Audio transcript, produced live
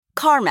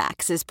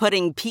CarMax is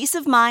putting peace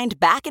of mind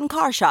back in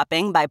car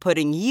shopping by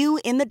putting you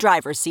in the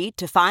driver's seat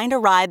to find a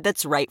ride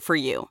that's right for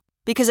you.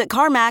 Because at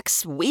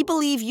CarMax, we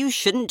believe you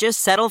shouldn't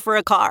just settle for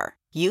a car.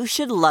 You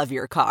should love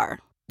your car.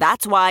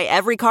 That's why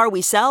every car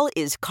we sell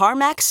is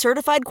CarMax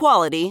certified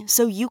quality,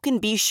 so you can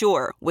be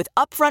sure with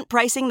upfront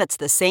pricing that's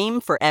the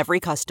same for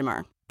every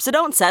customer. So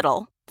don't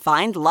settle.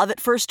 Find love at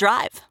first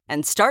drive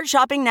and start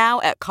shopping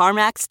now at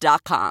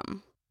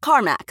CarMax.com.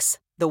 CarMax,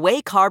 the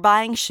way car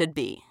buying should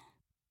be.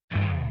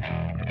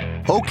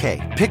 Okay,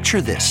 picture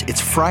this.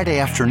 It's Friday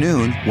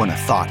afternoon when a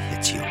thought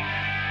hits you.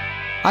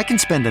 I can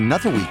spend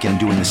another weekend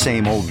doing the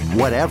same old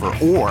whatever,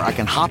 or I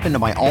can hop into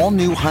my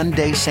all-new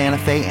Hyundai Santa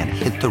Fe and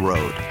hit the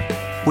road.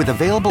 With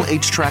available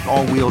H-Track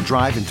all-wheel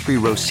drive and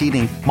 3-row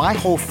seating, my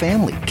whole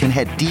family can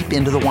head deep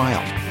into the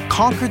wild.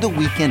 Conquer the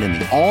weekend in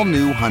the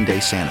all-new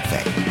Hyundai Santa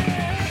Fe.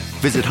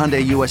 Visit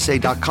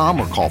HyundaiUSA.com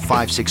or call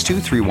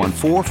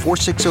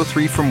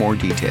 562-314-4603 for more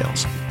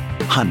details.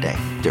 Hyundai,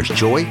 there's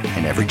joy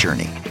in every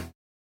journey.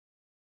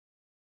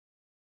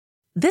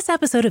 This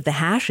episode of The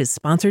Hash is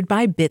sponsored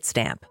by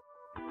Bitstamp.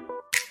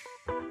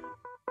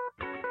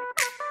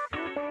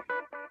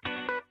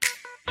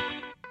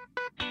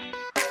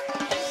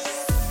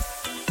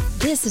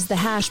 This is the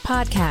Hash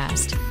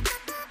Podcast.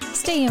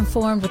 Stay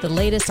informed with the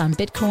latest on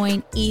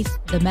Bitcoin, ETH,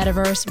 the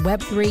metaverse,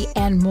 Web3,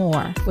 and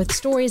more with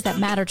stories that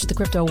matter to the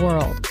crypto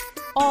world.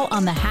 All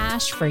on the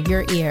Hash for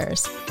your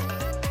ears.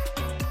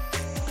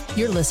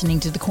 You're listening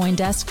to the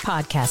CoinDesk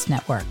Podcast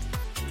Network.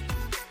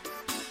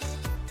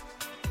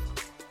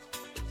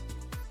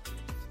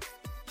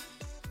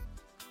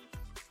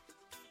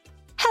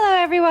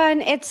 Hello,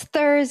 everyone. It's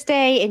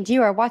Thursday, and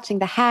you are watching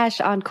The Hash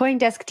on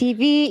CoinDesk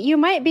TV. You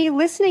might be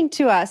listening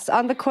to us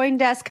on the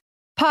CoinDesk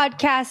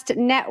Podcast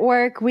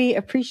Network. We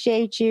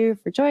appreciate you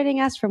for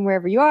joining us from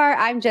wherever you are.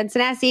 I'm Jen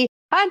Sanasi.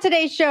 On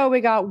today's show, we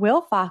got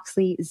Will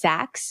Foxley,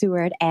 Zach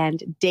Seward,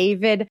 and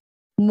David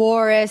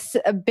Morris.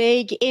 A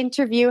big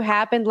interview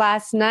happened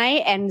last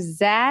night, and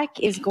Zach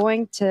is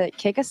going to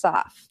kick us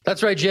off.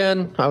 That's right,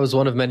 Jen. I was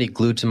one of many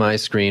glued to my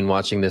screen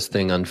watching this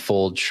thing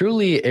unfold.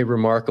 Truly a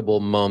remarkable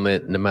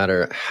moment, no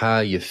matter how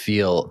you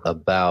feel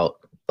about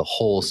the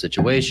whole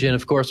situation.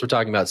 Of course, we're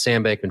talking about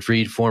Sam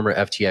Bankman-Fried, former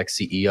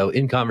FTX CEO,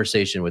 in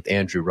conversation with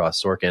Andrew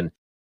Ross Sorkin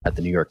at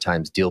the New York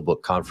Times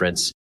Dealbook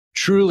Conference.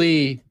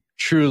 Truly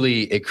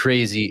a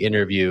crazy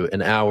interview,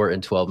 an hour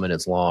and 12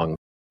 minutes long,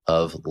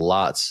 of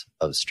lots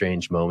of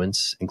strange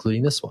moments,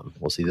 including this one.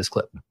 We'll see this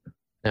clip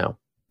now.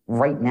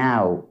 Right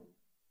now,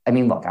 I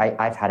mean, look,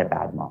 I've had a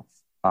bad month.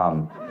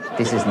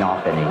 This has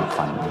not been a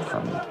fun month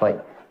for me,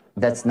 but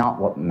that's not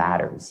what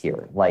matters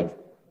here. Like,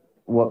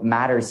 what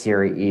matters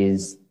here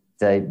is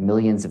the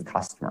millions of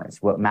customers.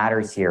 What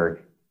matters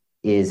here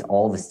is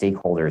all the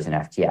stakeholders in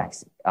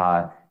FTX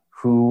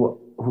who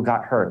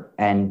got hurt,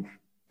 and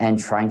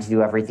trying to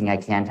do everything I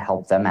can to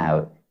help them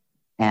out.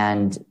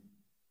 And,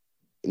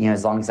 you know,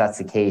 as long as that's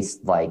the case,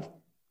 like,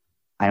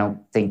 I don't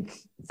think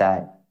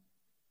that,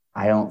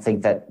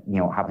 you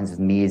know, what happens with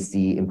me is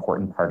the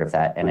important part of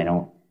that. And I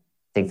don't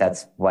think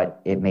that's what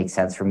it makes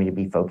sense for me to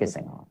be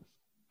focusing on.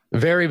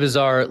 Very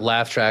bizarre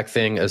laugh track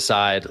thing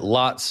aside,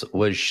 lots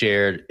was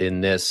shared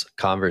in this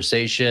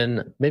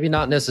conversation. Maybe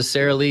not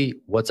necessarily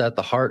what's at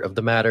the heart of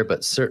the matter,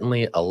 but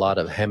certainly a lot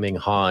of hemming,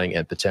 hawing,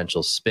 and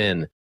potential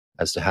spin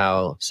as to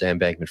how Sam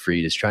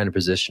Bankman-Fried is trying to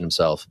position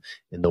himself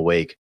in the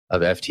wake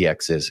of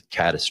FTX's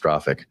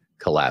catastrophic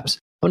collapse.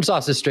 I'm going to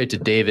toss this straight to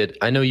David.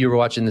 I know you were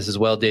watching this as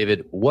well,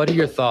 David. What are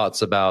your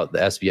thoughts about the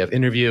SBF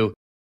interview?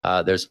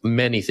 There's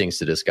many things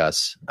to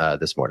discuss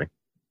this morning.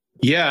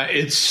 Yeah,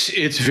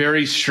 it's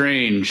very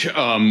strange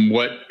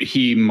what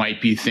he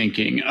might be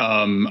thinking.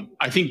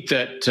 I think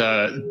that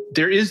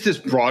there is this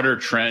broader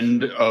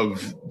trend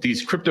of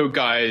these crypto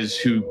guys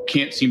who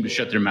can't seem to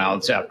shut their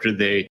mouths after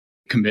they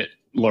commit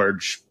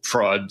large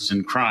frauds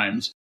and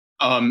crimes.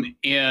 So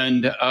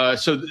I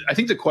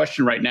think the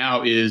question right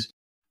now is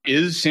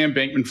Sam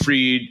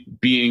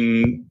Bankman-Fried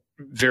being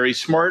very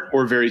smart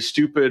or very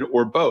stupid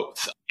or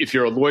both? If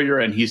you're a lawyer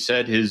and he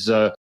said his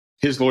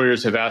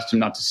lawyers have asked him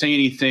not to say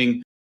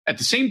anything, at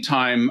the same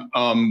time,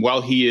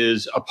 while he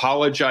is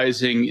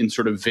apologizing in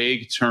sort of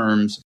vague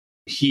terms,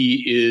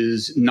 he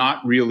is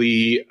not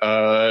really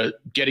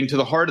getting to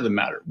the heart of the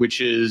matter,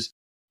 which is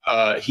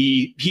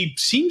he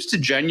seems to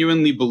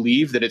genuinely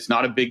believe that it's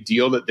not a big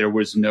deal that there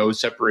was no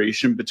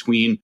separation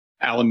between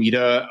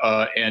Alameda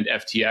and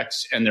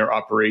FTX and their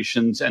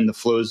operations and the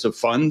flows of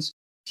funds.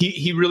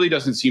 He really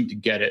doesn't seem to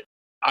get it.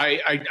 I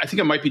think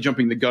I might be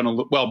jumping the gun a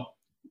little. Well,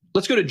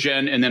 let's go to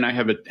Jen, and then I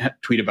have a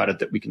tweet about it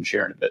that we can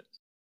share in a bit.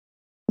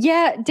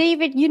 Yeah,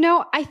 David, you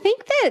know, I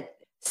think that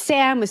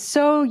Sam is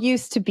so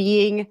used to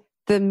being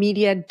the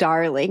media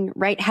darling,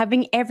 right?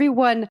 Having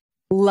everyone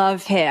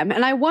love him.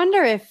 And I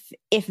wonder if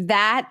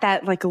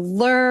that like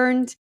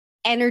learned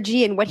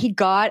energy and what he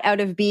got out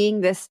of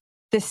being this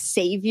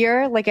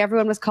savior, like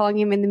everyone was calling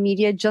him in the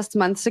media just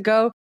months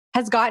ago,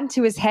 has gotten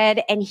to his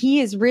head, and he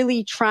is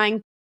really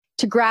trying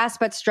to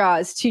grasp at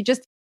straws to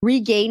just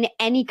regain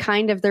any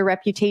kind of the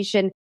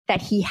reputation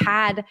that he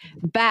had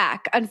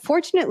back.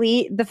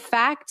 Unfortunately, the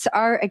facts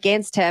are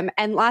against him.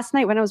 And last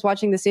night when I was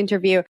watching this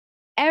interview,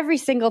 every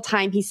single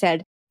time he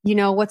said, you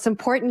know, what's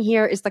important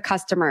here is the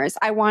customers.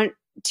 I want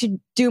to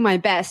do my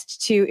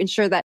best to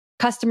ensure that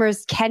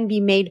customers can be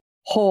made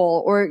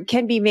whole or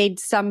can be made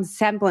some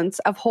semblance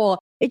of whole.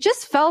 It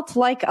just felt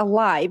like a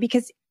lie,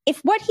 because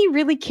if what he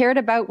really cared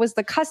about was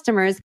the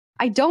customers,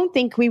 I don't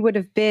think we would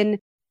have been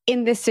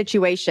in this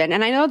situation.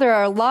 And I know there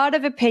are a lot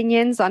of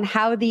opinions on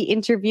how the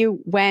interview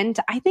went.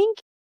 I think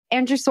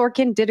Andrew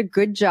Sorkin did a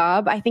good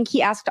job. I think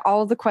he asked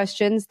all of the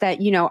questions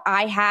that, you know,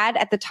 I had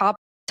at the top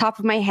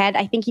of my head.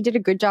 I think he did a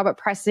good job at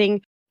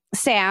pressing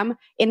Sam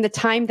in the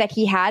time that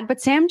he had, but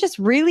Sam just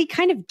really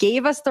kind of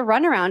gave us the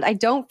runaround. I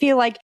don't feel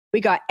like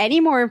we got any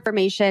more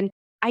information.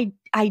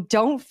 I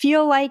don't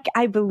feel like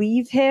I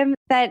believe him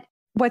that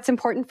what's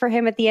important for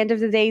him at the end of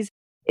the day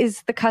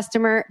is the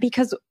customer,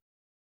 because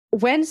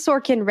when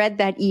Sorkin read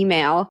that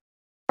email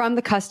from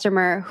the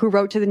customer who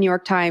wrote to the New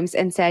York Times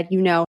and said,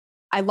 you know,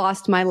 I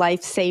lost my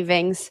life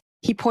savings,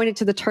 he pointed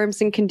to the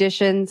terms and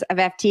conditions of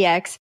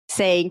FTX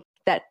saying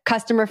that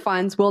customer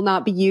funds will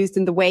not be used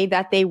in the way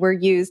that they were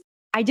used.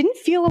 I didn't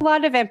feel a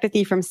lot of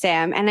empathy from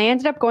Sam, and I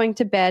ended up going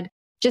to bed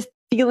just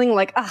feeling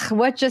like, ugh,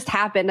 what just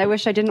happened? I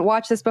wish I didn't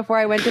watch this before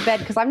I went to bed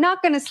because I'm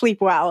not going to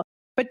sleep well.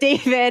 But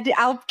David,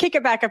 I'll kick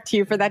it back up to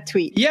you for that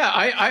tweet. Yeah,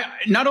 I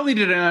not only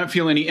did I not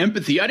feel any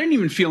empathy, I didn't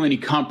even feel any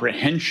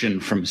comprehension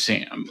from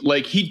Sam.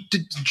 Like, he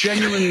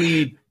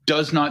genuinely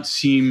does not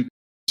seem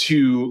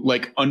to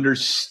like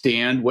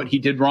understand what he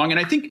did wrong. And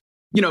I think,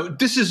 you know,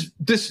 this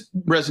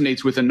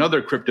resonates with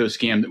another crypto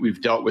scam that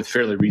we've dealt with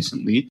fairly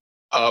recently,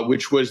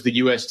 which was the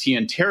UST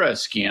and Terra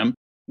scam,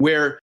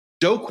 where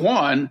Do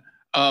Kwon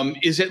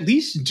is at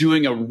least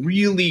doing a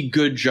really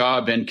good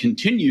job and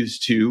continues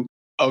to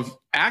of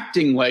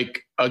acting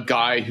like a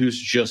guy who's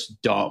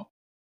just dumb.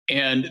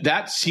 And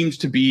that seems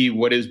to be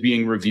what is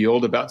being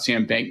revealed about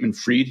Sam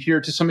Bankman-Fried here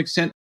to some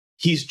extent.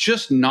 He's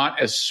just not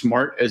as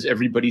smart as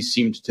everybody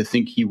seemed to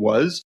think he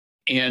was.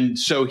 And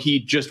so he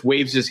just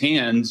waves his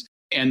hands,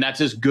 and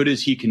that's as good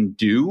as he can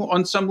do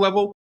on some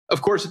level.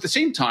 Of course, at the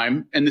same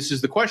time, and this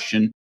is the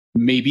question,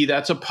 maybe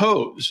that's a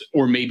pose,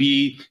 or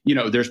maybe, you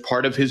know, there's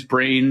part of his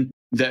brain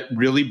that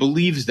really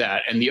believes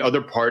that, and the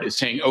other part is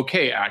saying,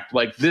 okay, act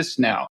like this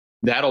now.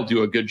 That'll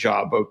do a good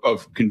job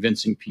of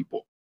convincing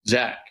people.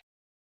 Zach.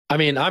 I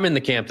mean, I'm in the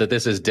camp that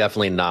this is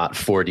definitely not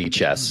 4D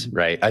chess,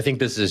 right? I think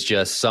this is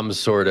just some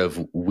sort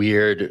of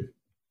weird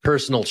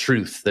personal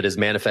truth that is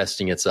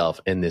manifesting itself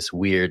in this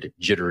weird,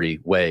 jittery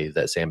way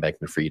that Sam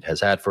Bankman-Fried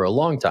has had for a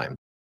long time.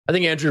 I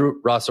think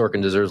Andrew Ross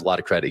Sorkin deserves a lot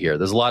of credit here.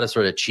 There's a lot of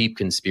sort of cheap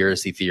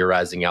conspiracy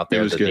theorizing out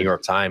there that the New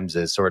York Times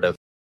is sort of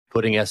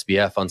putting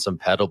SBF on some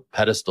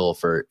pedestal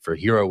for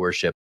hero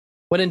worship,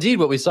 when indeed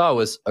what we saw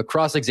was a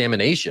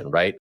cross-examination,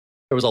 right?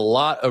 There was a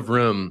lot of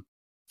room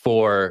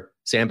for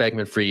Sam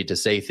Bankman-Fried to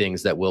say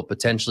things that will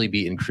potentially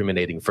be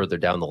incriminating further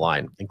down the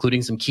line,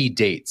 including some key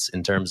dates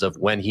in terms of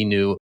when he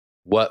knew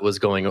what was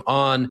going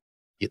on.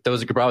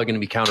 Those are probably going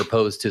to be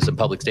counterposed to some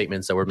public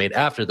statements that were made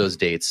after those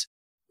dates,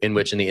 in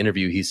which in the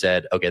interview he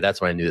said, okay, that's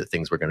when I knew that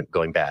things were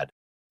going bad.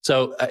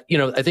 So,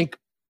 I think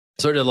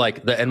sort of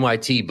like the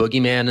NYT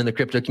boogeyman in the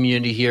crypto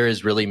community here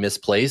is really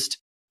misplaced.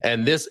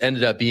 And this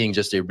ended up being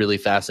just a really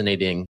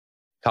fascinating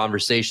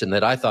conversation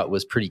that I thought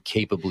was pretty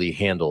capably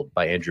handled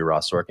by Andrew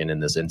Ross Sorkin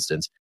in this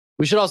instance.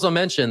 We should also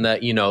mention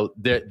that,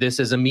 this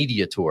is a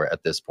media tour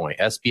at this point.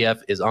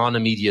 SBF is on a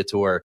media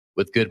tour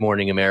with Good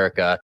Morning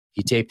America.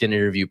 He taped an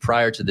interview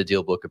prior to the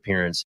DealBook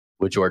appearance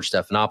with George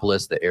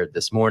Stephanopoulos that aired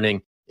this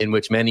morning, in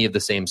which many of the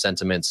same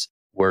sentiments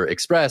were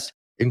expressed,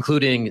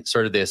 including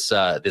sort of this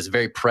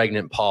very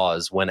pregnant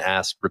pause when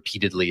asked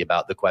repeatedly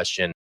about the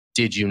question,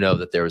 did you know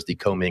that there was the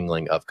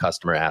commingling of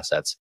customer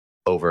assets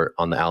over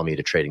on the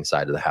Alameda trading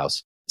side of the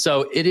house?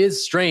 So it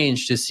is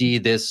strange to see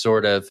this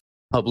sort of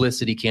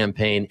publicity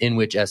campaign in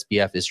which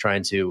SBF is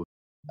trying to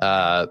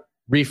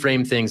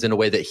reframe things in a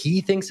way that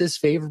he thinks is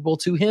favorable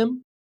to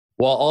him.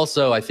 While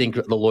also, I think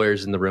the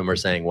lawyers in the room are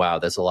saying, wow,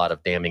 there's a lot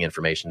of damning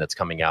information that's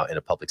coming out in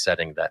a public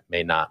setting that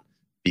may not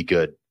be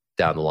good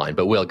down the line.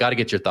 But Will, got to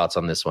get your thoughts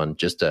on this one.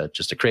 Just a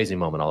crazy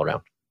moment all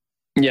around.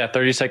 Yeah,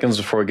 30 seconds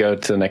before we go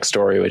to the next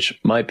story, which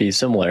might be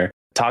similar.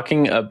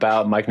 Talking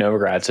about Mike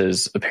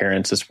Novogratz's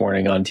appearance this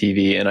morning on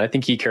TV, and I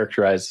think he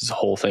characterized this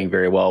whole thing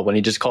very well when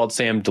he just called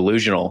Sam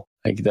delusional.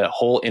 Like, that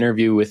whole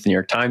interview with the New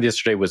York Times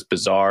yesterday was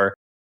bizarre.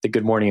 The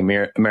Good Morning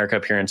America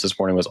appearance this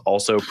morning was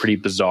also pretty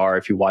bizarre.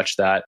 If you watch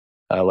that,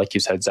 like you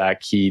said,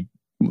 Zach, he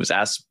was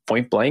asked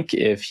point blank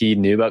if he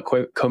knew about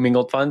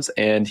commingled funds,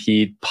 and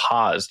he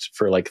paused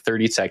for like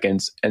 30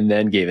 seconds and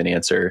then gave an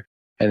answer,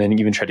 and then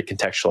even tried to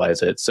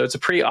contextualize it. So it's a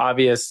pretty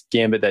obvious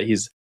gambit that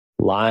he's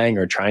lying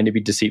or trying to be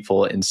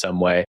deceitful in some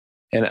way.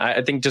 And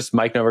I think just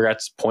Mike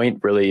Novogratz's point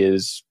really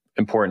is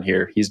important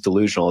here. He's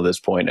delusional at this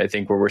point. I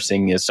think what we're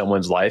seeing is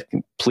someone's life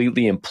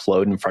completely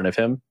implode in front of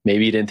him.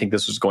 Maybe he didn't think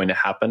this was going to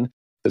happen,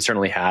 but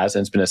certainly has,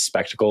 and it's been a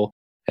spectacle.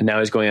 And now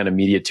he's going on a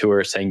media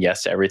tour, saying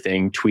yes to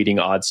everything,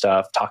 tweeting odd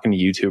stuff, talking to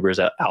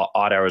YouTubers at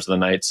odd hours of the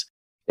nights.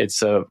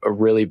 It's a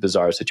really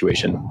bizarre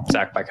situation.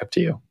 Zach, back up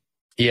to you.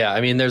 Yeah,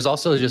 I mean, there's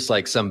also just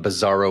like some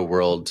bizarro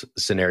world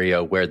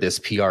scenario where this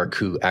PR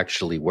coup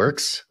actually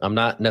works. I'm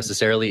not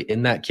necessarily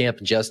in that camp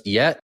just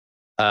yet.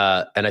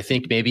 And I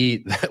think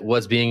maybe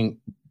what's being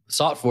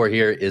sought for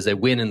here is a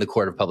win in the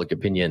court of public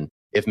opinion.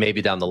 If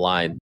maybe down the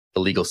line, the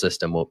legal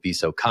system won't be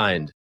so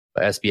kind.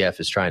 But SBF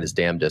is trying his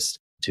damnedest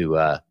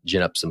to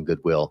gin up some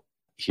goodwill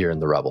here in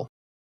the rubble.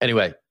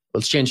 Anyway,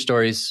 let's change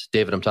stories.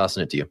 David, I'm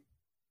tossing it to you.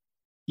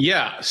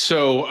 Yeah,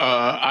 so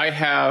I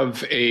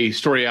have a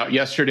story out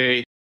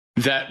yesterday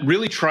that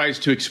really tries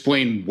to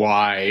explain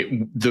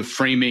why the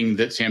framing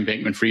that Sam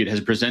Bankman-Fried has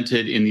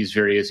presented in these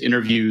various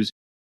interviews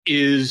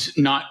is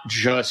not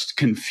just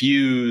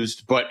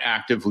confused, but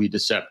actively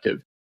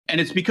deceptive.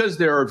 And it's because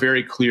there are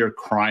very clear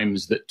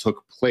crimes that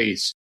took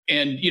place.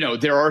 And,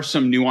 there are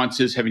some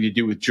nuances having to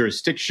do with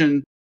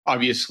jurisdiction.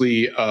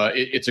 Obviously,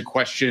 it's a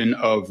question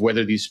of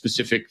whether these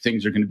specific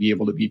things are going to be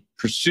able to be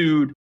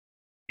pursued.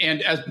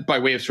 And as by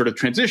way of sort of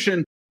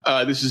transition,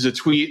 this is a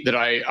tweet that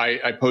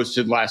I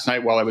posted last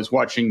night while I was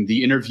watching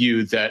the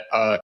interview that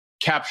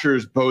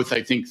captures both,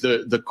 I think,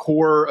 the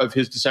core of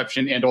his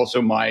deception and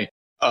also my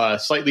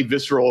slightly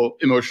visceral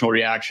emotional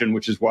reaction,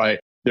 which is why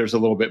there's a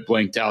little bit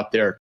blanked out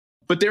there.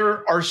 But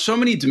there are so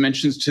many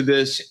dimensions to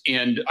this,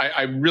 and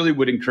I really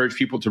would encourage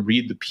people to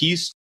read the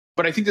piece.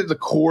 But I think that the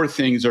core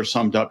things are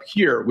summed up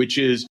here, which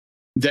is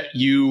that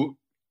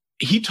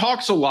he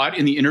talks a lot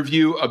in the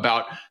interview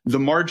about the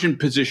margin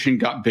position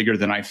got bigger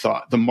than I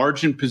thought. The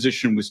margin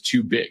position was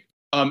too big.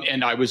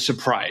 And I was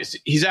surprised.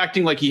 He's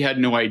acting like he had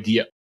no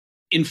idea.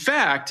 In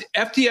fact,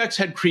 FTX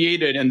had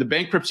created, and the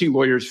bankruptcy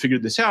lawyers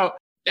figured this out,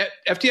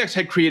 FTX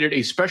had created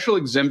a special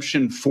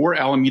exemption for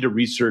Alameda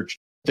Research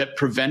that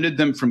prevented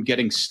them from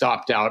getting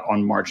stopped out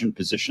on margin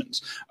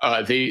positions.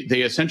 They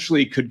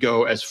essentially could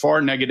go as far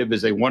negative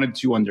as they wanted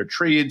to on their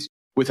trades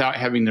without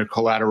having their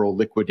collateral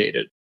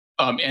liquidated.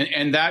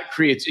 And that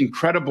creates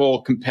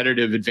incredible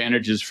competitive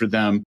advantages for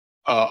them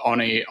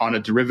on a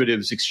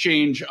derivatives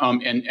exchange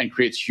and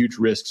creates huge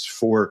risks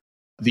for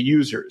the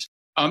users.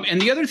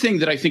 And the other thing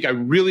that I think I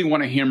really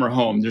want to hammer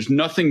home, there's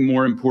nothing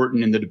more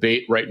important in the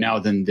debate right now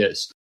than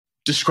this.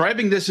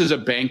 Describing this as a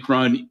bank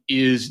run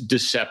is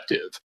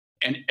deceptive.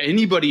 And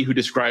anybody who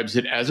describes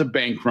it as a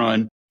bank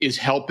run is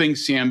helping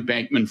Sam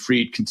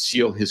Bankman-Fried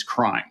conceal his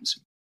crimes.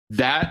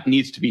 That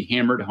needs to be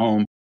hammered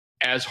home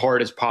as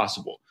hard as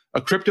possible.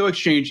 A crypto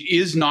exchange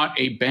is not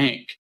a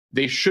bank.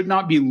 They should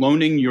not be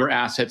loaning your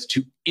assets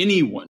to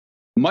anyone,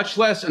 much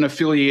less an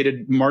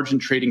affiliated margin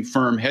trading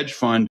firm hedge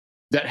fund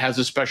that has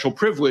a special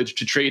privilege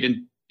to trade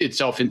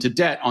itself into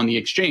debt on the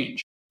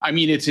exchange. I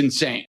mean, it's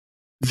insane.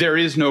 There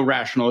is no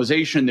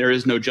rationalization. There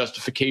is no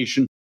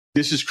justification.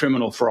 This is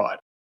criminal fraud.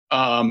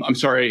 I'm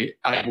sorry.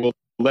 I will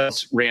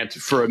let's rant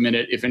for a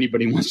minute if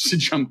anybody wants to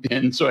jump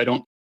in so I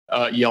don't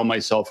yell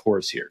myself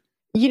hoarse here.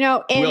 Will,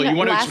 you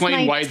want to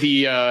explain why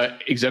the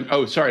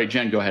Oh, sorry,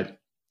 Jen, go ahead.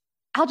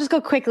 I'll just go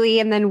quickly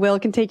and then Will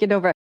can take it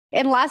over.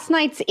 In last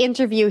night's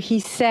interview, he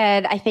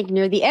said, I think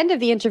near the end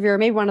of the interview, or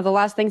maybe one of the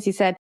last things he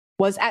said,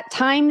 was at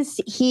times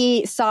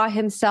he saw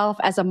himself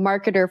as a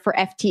marketer for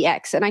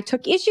FTX. And I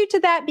took issue to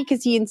that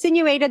because he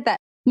insinuated that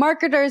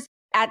marketers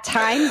at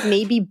times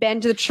maybe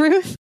bend the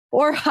truth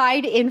or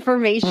hide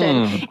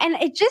information. And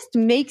it just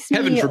makes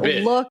me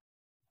look,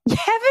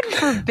 heaven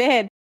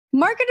forbid.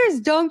 Marketers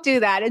don't do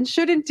that and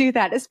shouldn't do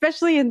that,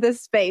 especially in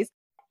this space.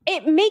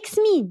 It makes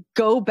me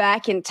go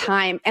back in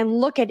time and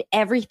look at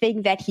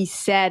everything that he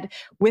said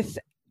with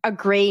a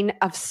grain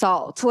of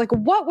salt. Like,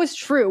 what was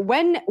true?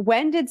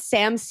 When did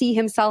Sam see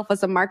himself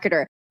as a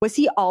marketer? Was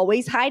he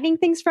always hiding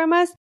things from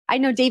us? I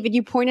know, David,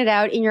 you pointed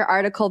out in your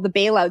article the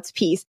bailouts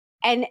piece.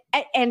 And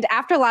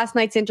after last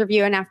night's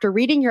interview and after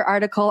reading your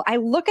article, I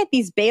look at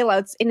these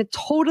bailouts in a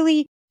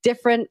totally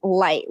different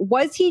light.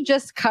 Was he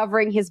just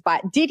covering his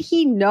butt? Did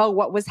he know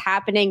what was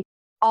happening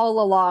all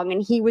along?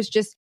 And he was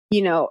just,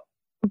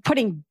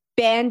 putting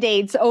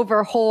Band-Aids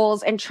over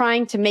holes and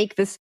trying to make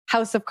this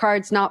house of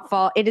cards not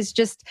fall. It is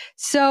just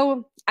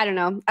so, I don't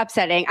know,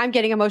 upsetting. I'm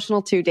getting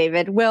emotional too,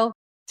 David. Will?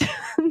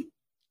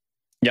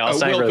 Yeah, I'll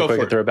sign really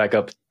quick and throw it back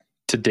up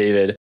to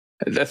David.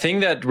 The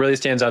thing that really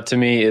stands out to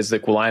me is the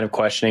line of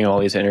questioning in all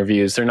these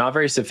interviews. They're not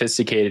very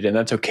sophisticated, and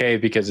that's okay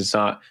because it's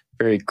not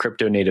very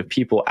crypto native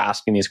people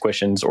asking these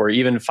questions or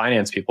even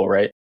finance people,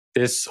 right?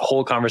 This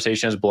whole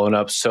conversation has blown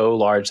up so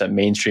large that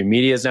mainstream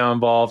media is now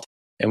involved,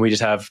 and we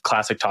just have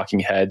classic talking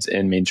heads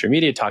in mainstream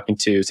media talking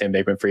to Sam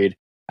Bankman-Fried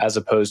as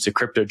opposed to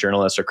crypto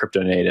journalists or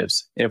crypto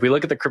natives. And if we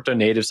look at the crypto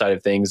native side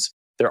of things,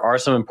 there are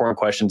some important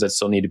questions that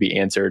still need to be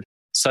answered,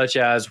 such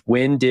as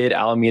when did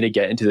Alameda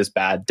get into this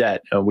bad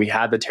debt? We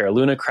had the Terra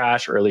Luna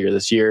crash earlier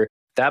this year.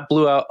 That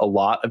blew out a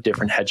lot of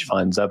different hedge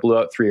funds. That blew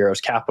out Three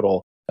Arrows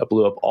Capital. That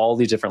blew up all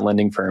these different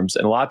lending firms.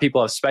 And a lot of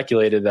people have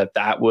speculated that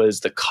that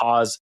was the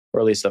cause,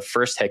 or at least the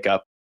first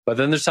hiccup. But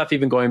then there's stuff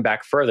even going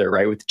back further,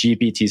 right? With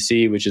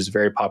GBTC, which is a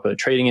very popular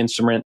trading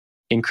instrument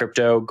in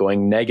crypto,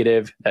 going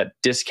negative. That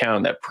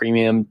discount, that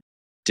premium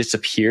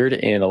disappeared.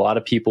 And a lot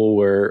of people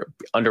were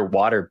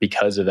underwater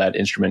because of that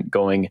instrument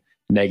going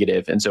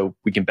negative. And so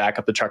we can back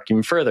up the chart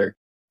even further.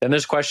 Then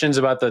there's questions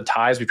about the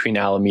ties between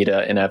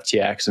Alameda and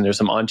FTX. And there's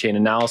some on-chain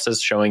analysis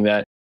showing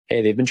that,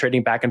 hey, they've been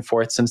trading back and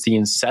forth since the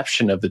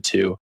inception of the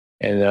two.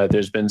 And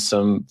there's been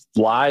some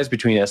lies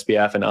between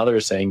SBF and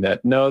others saying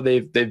that, no,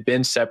 they've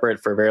been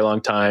separate for a very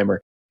long time,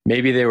 or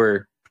maybe they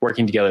were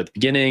working together at the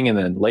beginning and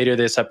then later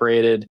they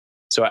separated.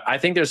 So I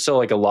think there's still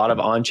like a lot of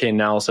on-chain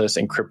analysis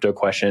and crypto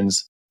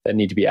questions that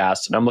need to be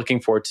asked. And I'm looking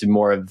forward to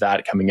more of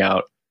that coming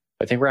out.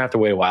 I think we're going to have to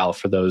wait a while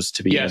for those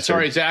to be answered.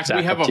 Sorry, Zach,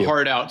 we have a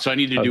hard out, so I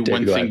need to do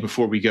one thing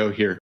before we go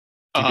here.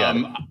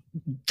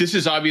 This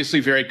is obviously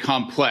very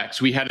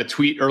complex. We had a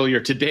tweet earlier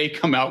today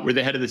come out where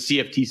the head of the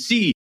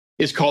CFTC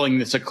is calling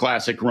this a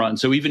classic run.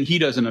 So even he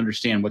doesn't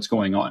understand what's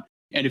going on.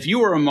 And if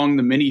you are among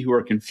the many who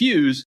are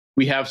confused,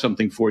 we have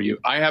something for you.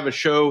 I have a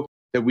show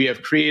that we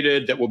have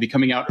created that will be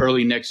coming out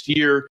early next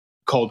year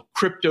called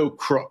Crypto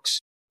Crooks,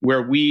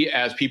 where we,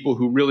 as people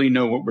who really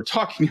know what we're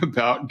talking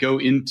about, go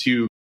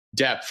into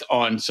depth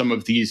on some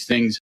of these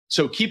things.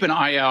 So keep an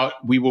eye out.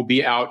 We will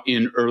be out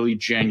in early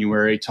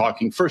January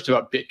talking first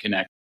about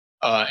BitConnect.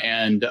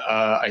 And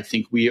I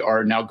think we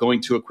are now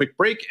going to a quick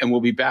break, and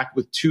we'll be back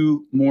with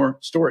 2 more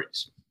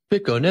stories.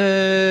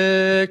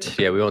 BitConnect.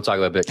 Yeah, we won't talk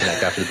about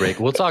BitConnect after the break.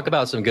 We'll talk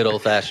about some good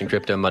old-fashioned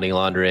crypto money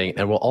laundering,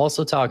 and we'll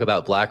also talk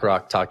about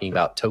BlackRock talking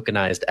about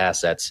tokenized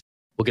assets.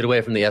 We'll get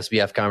away from the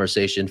SBF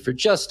conversation for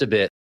just a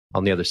bit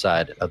on the other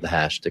side of the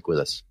hash. Stick with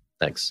us.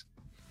 Thanks.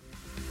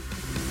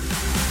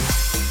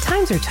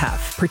 Times are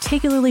tough,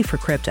 particularly for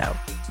crypto,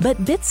 but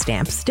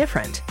Bitstamp's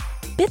different.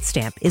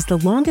 Bitstamp is the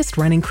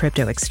longest-running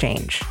crypto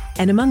exchange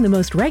and among the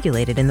most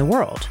regulated in the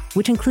world,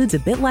 which includes a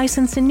Bit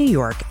license in New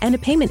York and a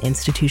payment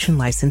institution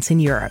license in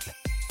Europe.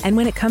 And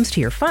when it comes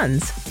to your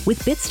funds,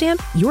 with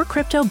Bitstamp, your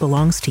crypto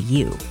belongs to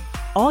you.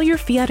 All your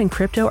fiat and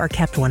crypto are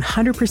kept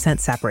 100%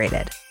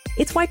 separated.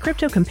 It's why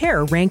Crypto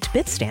Compare ranked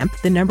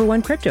Bitstamp the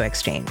 #1 crypto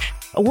exchange,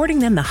 awarding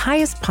them the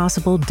highest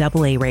possible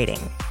AA rating.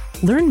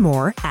 Learn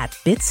more at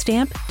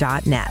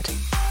bitstamp.net.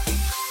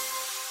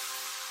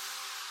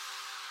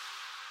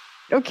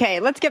 Okay,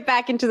 let's get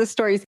back into the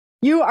stories.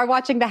 You are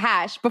watching The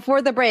Hash. Before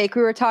the break,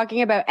 we were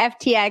talking about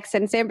FTX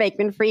and Sam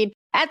Bankman-Fried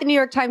at the New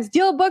York Times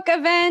Deal Book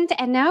event.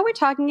 And now we're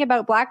talking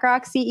about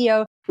BlackRock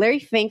CEO Larry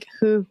Fink,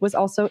 who was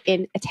also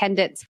in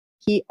attendance.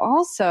 He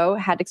also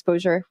had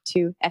exposure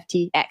to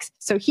FTX.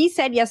 So he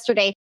said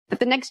yesterday that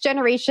the next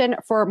generation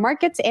for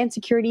markets and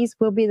securities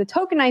will be the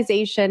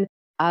tokenization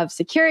of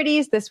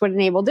securities. This would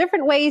enable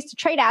different ways to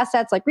trade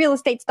assets like real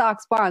estate,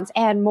 stocks, bonds,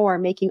 and more,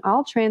 making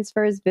all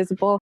transfers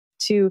visible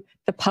to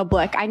the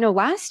public. I know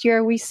last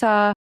year we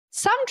saw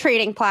some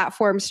trading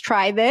platforms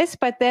try this,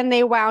 but then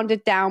they wound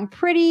it down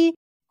pretty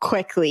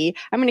quickly.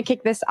 I'm going to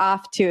kick this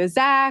off to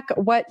Zach.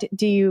 What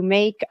do you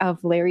make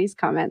of Larry's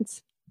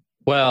comments?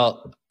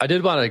 Well, I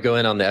did want to go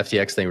in on the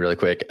FTX thing really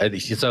quick.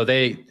 So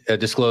they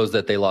disclosed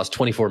that they lost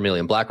 24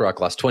 million. BlackRock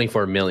lost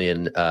 24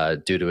 million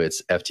due to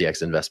its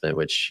FTX investment,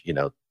 which,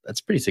 that's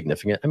pretty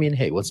significant. I mean,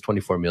 hey, what's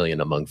 24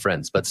 million among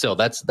friends? But still,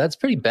 that's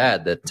pretty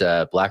bad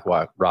that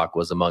BlackRock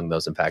was among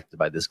those impacted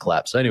by this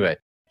collapse. So anyway,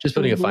 just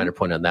putting a finer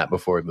point on that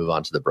before we move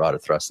on to the broader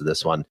thrust of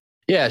this one.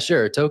 Yeah,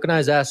 sure.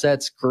 Tokenized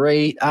assets,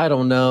 great. I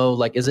don't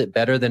know. Is it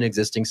better than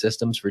existing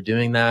systems for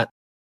doing that?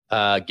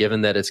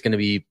 Given that it's going to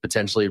be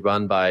potentially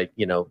run by,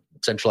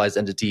 centralized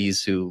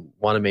entities who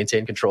want to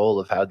maintain control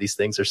of how these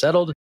things are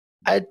settled.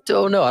 I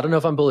don't know. I don't know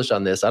if I'm bullish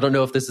on this. I don't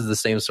know if this is the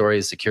same story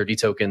as security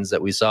tokens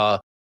that we saw,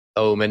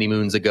 many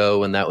moons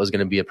ago, and that was going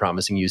to be a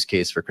promising use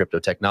case for crypto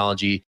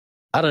technology.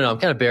 I don't know. I'm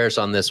kind of bearish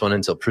on this one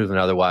until proven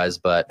otherwise.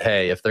 But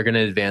hey, if they're going to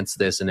advance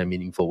this in a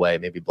meaningful way,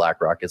 maybe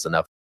BlackRock is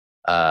enough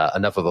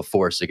of a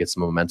force to get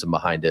some momentum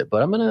behind it.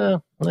 But I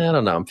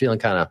don't know. I'm feeling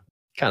kind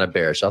of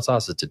bearish. I'll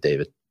toss it to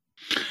David.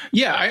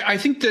 Yeah, I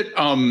think that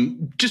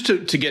just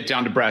to get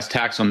down to brass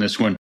tacks on this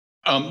one,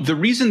 the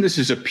reason this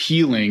is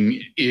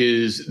appealing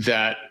is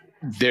that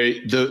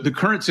the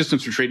current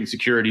systems for trading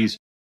securities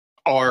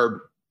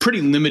are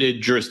pretty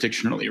limited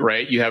jurisdictionally,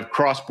 right? You have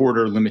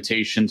cross-border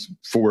limitations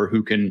for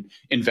who can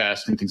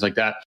invest and things like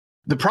that.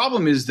 The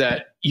problem is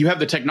that you have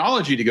the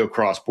technology to go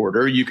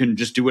cross-border. You can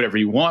just do whatever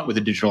you want with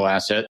a digital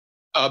asset.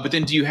 But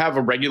then do you have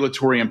a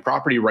regulatory and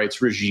property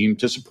rights regime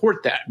to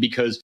support that?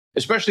 Because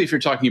especially if you're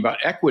talking about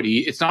equity,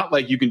 it's not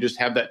like you can just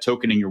have that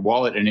token in your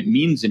wallet and it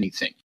means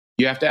anything.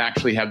 You have to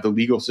actually have the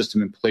legal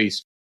system in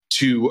place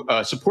to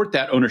support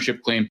that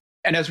ownership claim.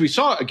 And as we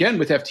saw again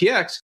with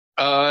FTX,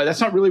 that's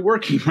not really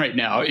working right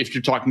now if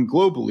you're talking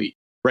globally,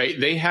 right?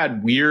 They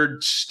had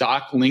weird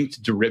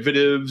stock-linked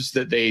derivatives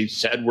that they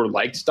said were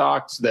like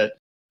stocks that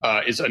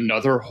is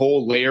another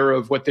whole layer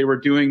of what they were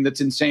doing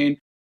that's insane.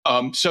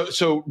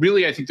 So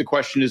really, I think the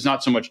question is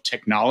not so much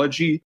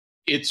technology,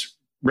 it's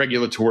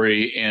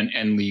regulatory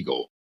and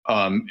legal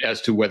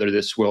as to whether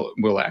this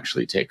will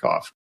actually take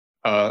off.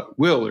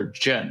 Will or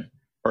Jen,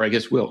 or I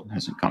guess Will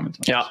hasn't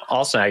commented. Yeah,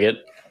 I'll snag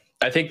it.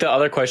 I think the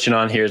other question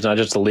on here is not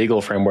just the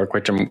legal framework,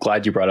 which I'm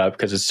glad you brought up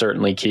because it's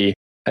certainly key.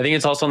 I think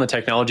it's also on the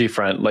technology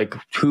front.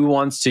 Who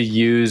wants to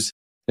use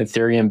an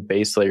Ethereum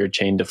base layer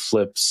chain to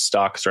flip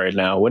stocks right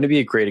now? Wouldn't it be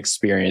a great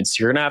experience?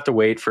 You're going to have to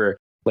wait for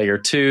layer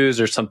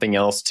 2s or something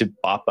else to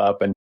pop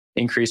up. And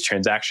increase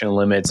transaction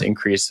limits,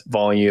 increase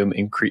volume,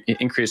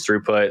 increase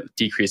throughput,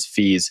 decrease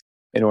fees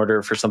in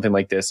order for something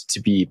like this to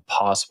be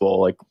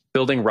possible. Like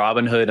building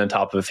Robinhood on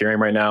top of Ethereum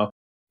right now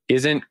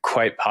isn't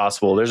quite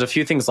possible. There's a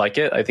few things like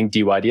it. I think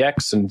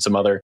DYDX and some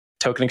other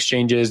token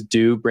exchanges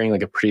do bring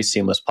like a pretty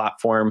seamless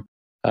platform.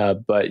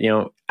 But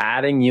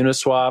adding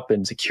Uniswap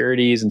and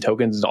securities and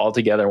tokens all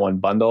together in one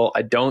bundle,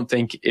 I don't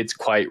think it's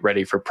quite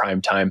ready for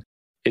prime time.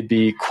 It'd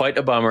be quite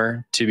a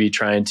bummer to be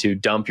trying to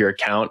dump your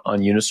account on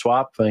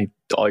Uniswap, like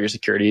all your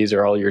securities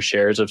or all your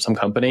shares of some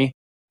company,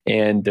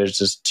 and there's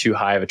just too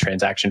high of a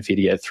transaction fee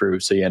to get through,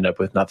 so you end up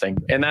with nothing.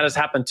 And that has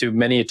happened to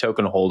many a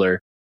token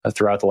holder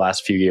throughout the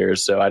last few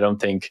years. So I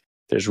don't think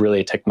there's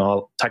really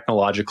a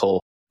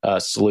technological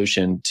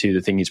solution to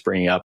the thing he's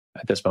bringing up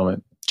at this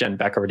moment. Jen,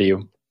 back over to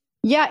you.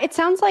 Yeah, it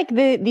sounds like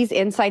these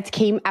insights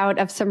came out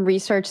of some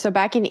research. So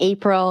back in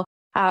April,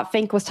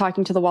 Fink was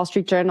talking to the Wall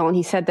Street Journal, and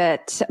he said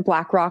that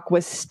BlackRock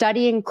was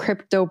studying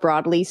crypto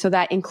broadly. So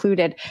that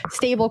included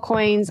stable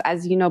coins.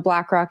 As you know,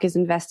 BlackRock is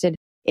invested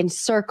in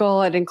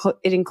Circle. It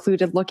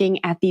included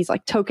looking at these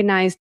like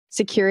tokenized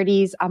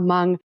securities,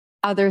 among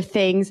other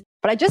things.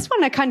 But I just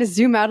want to kind of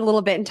zoom out a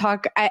little bit and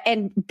talk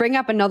and bring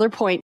up another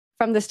point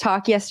from this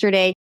talk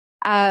yesterday.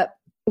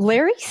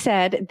 Larry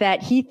said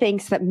that he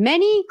thinks that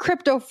many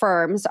crypto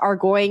firms are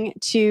going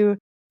to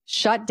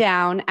shut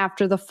down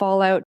after the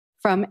fallout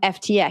from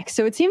FTX.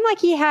 So it seemed like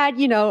he had,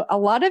 a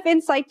lot of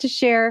insight to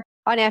share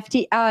on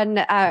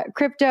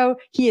crypto.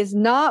 He is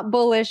not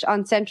bullish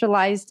on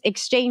centralized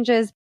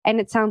exchanges. And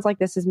it sounds like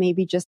this is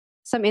maybe just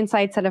some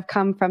insights that have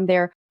come from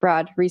their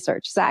broad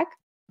research. Zach?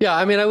 Yeah,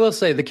 I mean, I will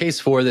say the case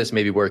for this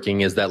maybe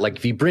working is that like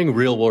if you bring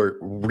real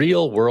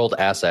world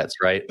assets,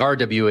 right?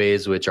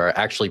 RWAs, which are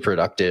actually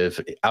productive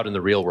out in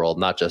the real world,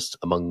 not just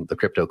among the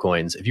crypto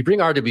coins. If you bring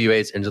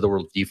RWAs into the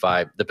world of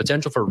DeFi, the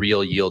potential for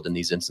real yield in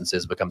these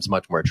instances becomes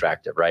much more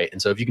attractive, right?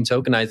 And so if you can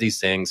tokenize these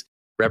things,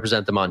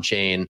 represent them on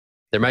chain,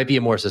 there might be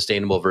a more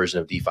sustainable version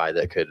of DeFi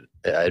that could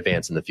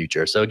advance in the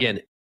future. So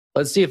again,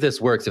 let's see if this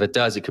works. If it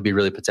does, it could be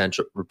really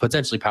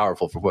potentially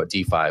powerful for what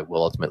DeFi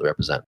will ultimately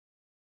represent.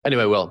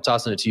 Anyway, Will, I'm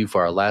tossing it to you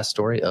for our last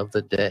story of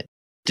the day.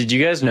 Did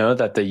you guys know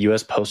that the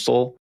U.S.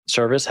 Postal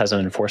Service has an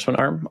enforcement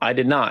arm? I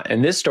did not.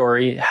 And this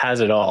story has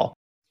it all.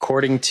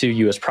 According to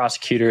U.S.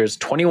 prosecutors,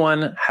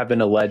 21 have been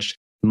alleged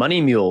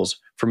money mules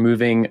for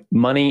moving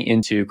money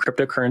into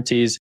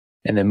cryptocurrencies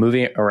and then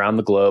moving it around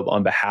the globe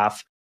on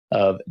behalf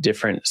of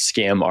different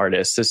scam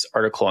artists. This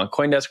article on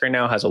CoinDesk right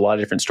now has a lot of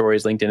different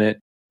stories linked in it.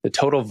 The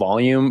total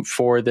volume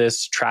for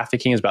this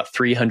trafficking is about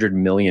 $300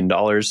 million.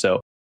 So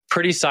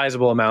pretty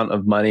sizable amount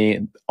of money.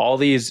 All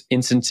these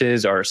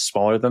instances are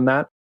smaller than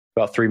that,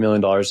 about $3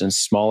 million and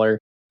smaller.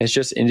 It's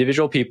just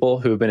individual people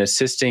who have been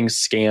assisting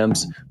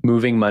scams,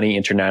 moving money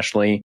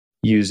internationally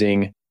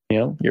using,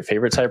 your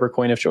favorite cyber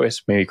coin of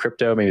choice, maybe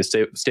crypto, maybe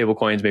stable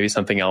coins, maybe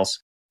something else.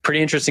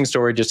 Pretty interesting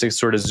story just to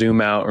sort of zoom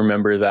out.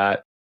 Remember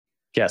that,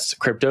 yes,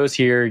 crypto is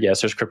here.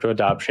 Yes, there's crypto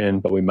adoption,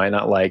 but we might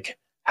not like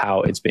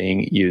how it's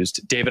being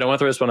used. David, I want to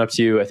throw this one up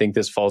to you. I think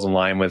this falls in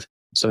line with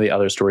some of the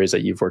other stories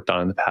that you've worked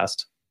on in the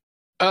past.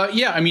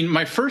 Yeah, I mean,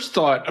 my first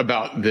thought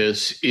about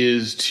this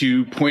is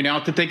to point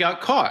out that they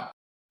got caught.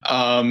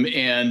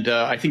 And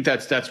I think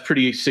that's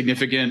pretty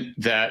significant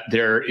that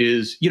there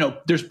is,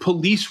 there's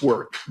police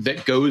work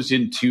that goes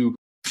into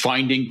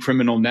finding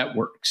criminal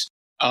networks.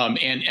 And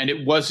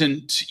it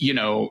wasn't,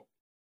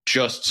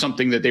 just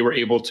something that they were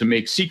able to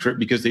make secret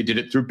because they did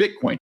it through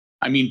Bitcoin.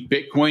 I mean,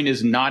 Bitcoin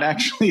is not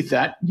actually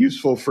that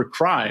useful for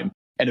crime.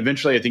 And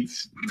eventually, I think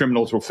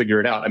criminals will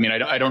figure it out. I mean,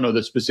 I don't know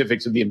the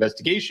specifics of the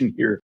investigation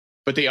here,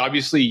 but they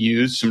obviously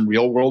used some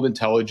real world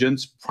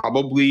intelligence,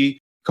 probably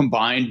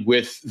combined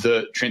with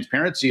the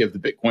transparency of the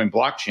Bitcoin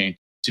blockchain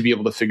to be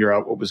able to figure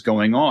out what was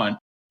going on.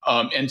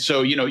 And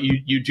so,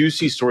 you do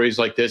see stories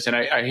like this. And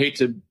I hate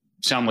to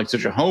sound like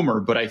such a homer,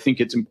 but I think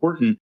it's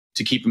important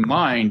to keep in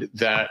mind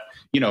that,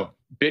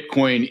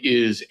 Bitcoin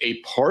is a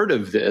part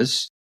of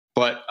this,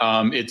 but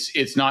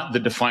it's not the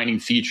defining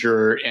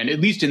feature. And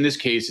at least in this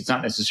case, it's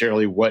not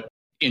necessarily what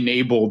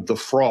enabled the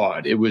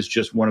fraud. It was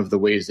just one of the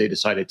ways they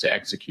decided to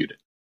execute it.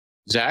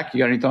 Zach, you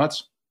got any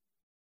thoughts?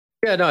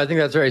 Yeah, no, I think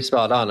that's very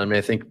spot on. I mean,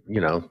 I think,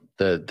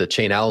 the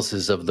chain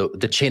analysis of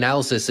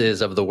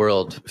the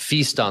world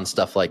feast on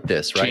stuff like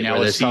this, right? Chain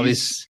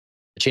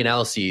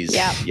analyses.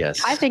 Yeah.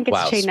 Yes. I think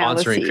it's chain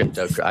sponsoring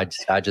analyses. crypto.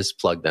 I just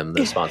plugged them,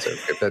 the sponsor of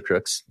Crypto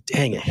Crooks.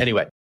 Dang it.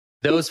 Anyway,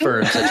 those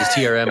firms such as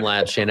TRM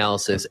Labs,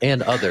 Chainalysis,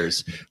 and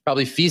others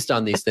probably feast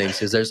on these things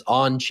because there's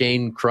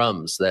on-chain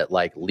crumbs that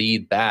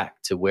lead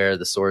back to where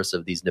the source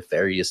of these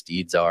nefarious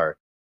deeds are.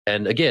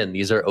 And again,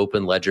 these are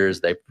open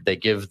ledgers. They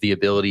give the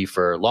ability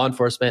for law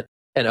enforcement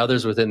and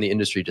others within the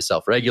industry to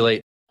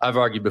self-regulate. I've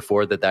argued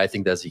before that I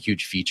think that's a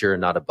huge feature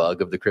and not a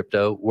bug of the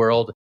crypto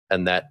world,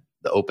 and that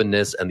the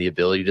openness and the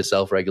ability to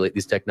self-regulate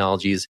these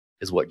technologies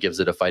is what gives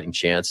it a fighting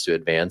chance to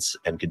advance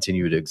and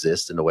continue to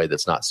exist in a way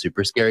that's not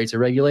super scary to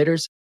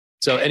regulators.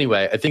 So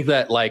anyway, I think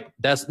that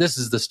this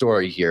is the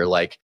story here.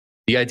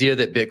 The idea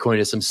that Bitcoin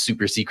is some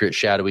super secret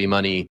shadowy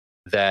money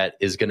that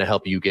is going to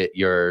help you get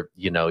your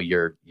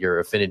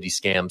affinity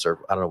scams, or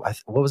I don't know,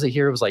 what was it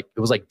here? It was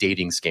like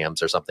dating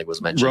scams or something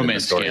was mentioned.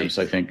 Romance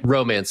scams, I think.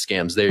 Romance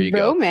scams. There you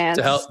go.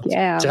 To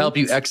help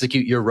you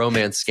execute your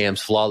romance scams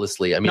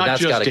flawlessly. I mean,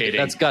 that's got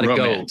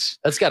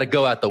to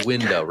go out the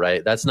window,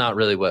 right? That's not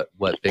really what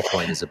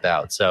Bitcoin is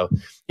about. So,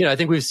 I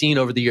think we've seen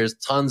over the years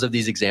tons of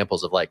these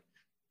examples of like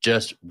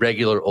just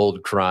regular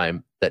old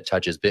crime that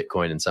touches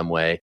Bitcoin in some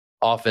way.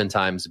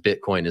 Oftentimes,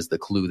 Bitcoin is the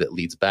clue that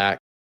leads back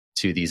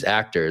to these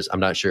actors. I'm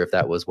not sure if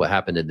that was what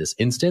happened in this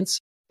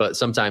instance, but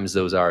sometimes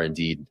those are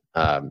indeed,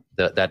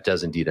 that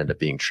does indeed end up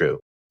being true.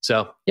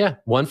 So yeah,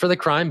 one for the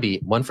crime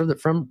beat, run for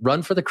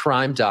the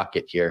crime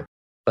docket here.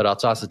 But I'll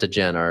toss it to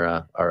Jen,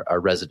 our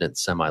resident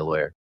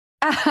semi-lawyer.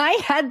 I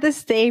had the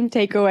same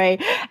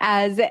takeaway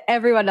as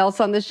everyone else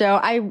on the show.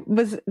 I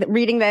was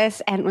reading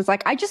this and was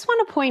like, I just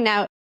want to point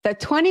out that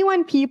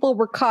 21 people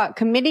were caught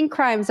committing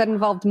crimes that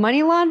involved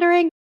money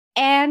laundering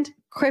and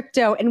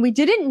crypto, and we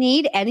didn't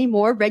need any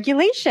more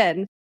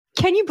regulation.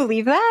 Can you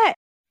believe that?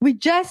 We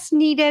just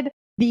needed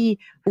the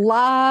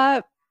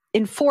law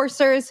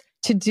enforcers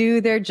to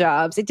do their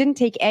jobs. It didn't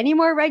take any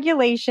more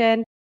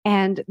regulation,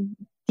 and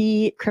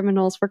the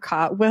criminals were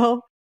caught.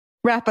 Will,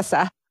 wrap us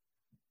up.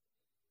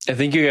 I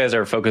think you guys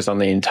are focused on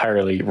the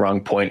entirely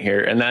wrong point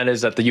here, and that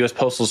is that the U.S.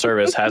 Postal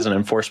Service has an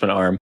enforcement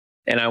arm.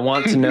 And I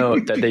want to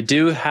note that they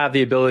do have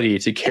the ability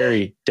to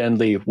carry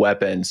deadly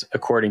weapons,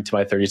 according to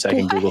my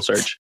 30-second Google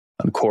search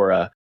on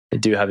Quora. They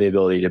do have the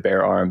ability to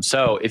bear arms.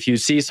 So if you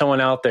see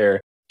someone out there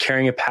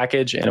carrying a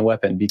package and a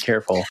weapon, be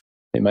careful.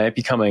 They might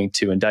be coming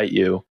to indict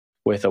you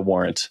with a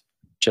warrant.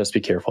 Just be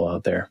careful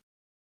out there.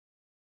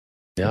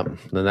 Yep.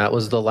 And that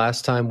was the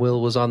last time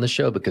Will was on the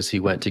show because he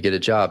went to get a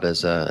job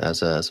as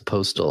a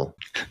postal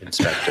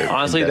inspector.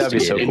 Honestly, that'd be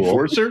so cool.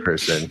 Enforcer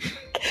person.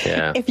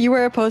 Yeah. If you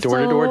were a postal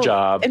door-to-door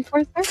job,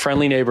 enforcer?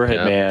 Friendly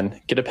neighborhood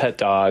man, get a pet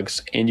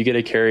dogs, and you get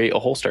to carry a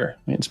holster.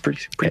 I mean, it's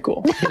pretty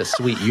cool. You get a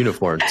sweet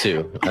uniform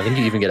too. I think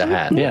you even get a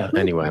hat. Yeah.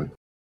 Anyway.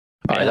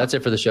 All right, that's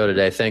it for the show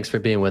today. Thanks for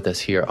being with us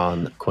here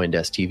on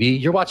CoinDesk TV.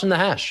 You're watching The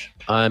Hash.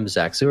 I'm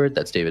Zach Seward.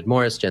 That's David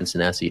Morris, Jen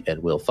Sanasi,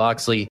 and Will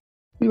Foxley.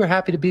 We were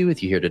happy to be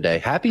with you here today.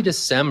 Happy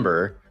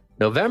December.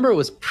 November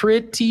was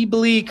pretty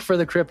bleak for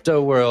the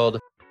crypto world.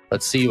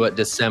 Let's see what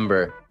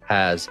December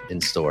has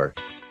in store.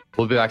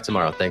 We'll be back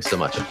tomorrow. Thanks so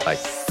much. Bye.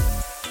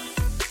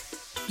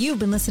 You've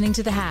been listening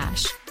to The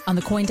Hash on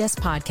the CoinDesk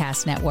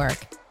Podcast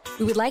Network.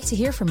 We would like to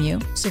hear from you.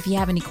 So if you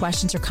have any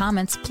questions or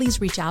comments, please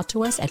reach out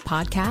to us at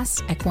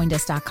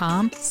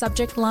podcasts@coindesk.com,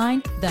 subject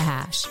line, The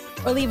Hash,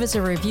 or leave us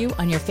a review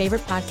on your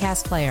favorite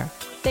podcast player.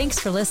 Thanks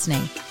for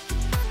listening.